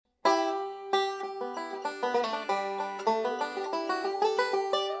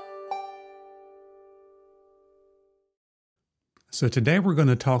So today we're going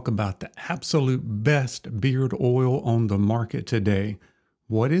to talk about the absolute best beard oil on the market today.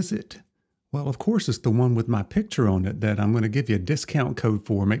 What is it? Well, of course, it's the one with my picture on it that I'm going to give you a discount code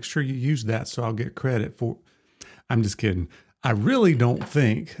for. Make sure you use that so I'll get credit for. I'm just kidding. I really don't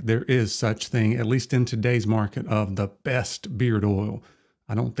think there is such thing, at least in today's market, of the best beard oil.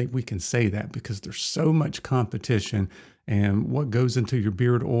 I don't think we can say that because there's so much competition, and what goes into your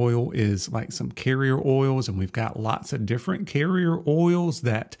beard oil is like some carrier oils, and we've got lots of different carrier oils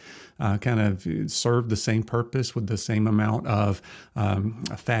that kind of serve the same purpose with the same amount of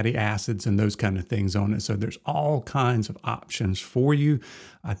fatty acids and those kind of things on it. So there's all kinds of options for you.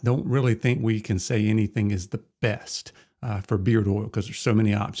 I don't really think we can say anything is the best for beard oil because there's so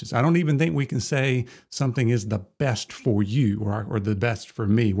many options. I don't even think we can say something is the best for you or the best for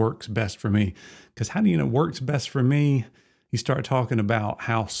me, works best for me. Because how do you know works best for me? You start talking about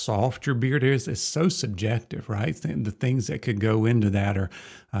how soft your beard is. It's so subjective, right? The things that could go into that are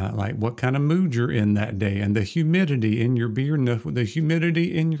like what kind of mood you're in that day, and the humidity in your beard, and the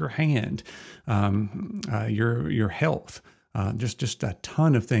humidity in your hand, your health. Just a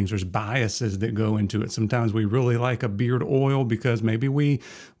ton of things. There's biases that go into it. Sometimes we really like a beard oil because maybe we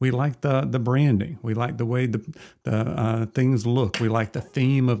like the branding. We like the way the things look. We like the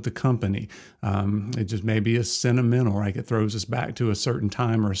theme of the company. It just maybe is sentimental, right? It throws us back to a certain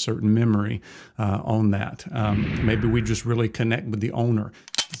time or a certain memory on that. Maybe we just really connect with the owner.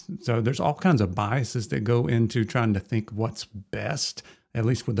 So there's all kinds of biases that go into trying to think what's best, at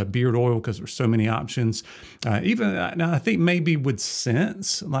least with the beard oil, because there's so many options. Now I think maybe with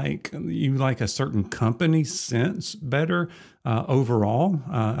scents, like you like a certain company's scents better overall.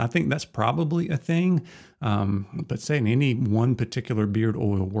 I think that's probably a thing. But saying any one particular beard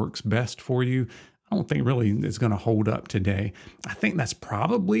oil works best for you, I don't think really is going to hold up today. I think that's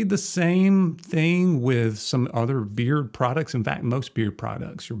probably the same thing with some other beard products. In fact, most beard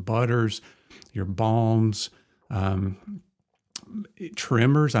products, your butters, your balms,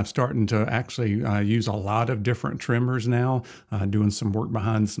 trimmers. I'm starting to actually use a lot of different trimmers now, doing some work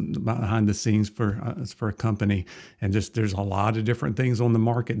behind the scenes for a company. And just there's a lot of different things on the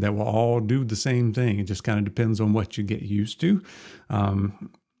market that will all do the same thing. It just kind of depends on what you get used to.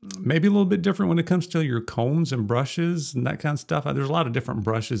 Maybe a little bit different when it comes to your combs and brushes and that kind of stuff. There's a lot of different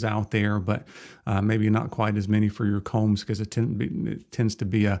brushes out there, but maybe not quite as many for your combs because it tends to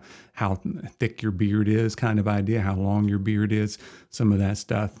be a how thick your beard is kind of idea, how long your beard is, some of that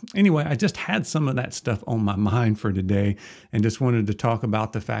stuff. Anyway, I just had some of that stuff on my mind for today and just wanted to talk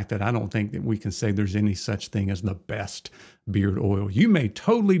about the fact that I don't think that we can say there's any such thing as the best beard oil. You may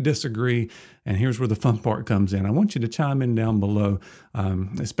totally disagree, and here's where the fun part comes in. I want you to chime in down below,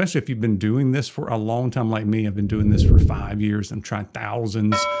 especially if you've been doing this for a long time like me. I've been doing this for 5 years. I'm trying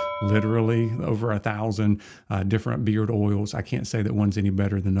thousands, literally over 1,000 different beard oils. I can't say that one's any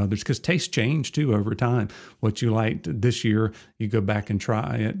better than others because tastes change too over time. What you liked this year, you go back and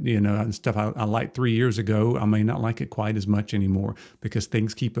try it, and stuff I liked 3 years ago, I may not like it quite as much anymore because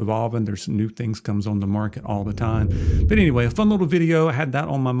things keep evolving. There's new things comes on the market all the time. But anyway, a fun little video. I had that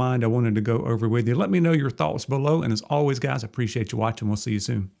on my mind. I wanted to go over with you. Let me know your thoughts below. And as always, guys, I appreciate you watching. We'll see you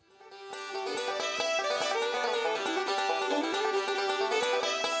soon.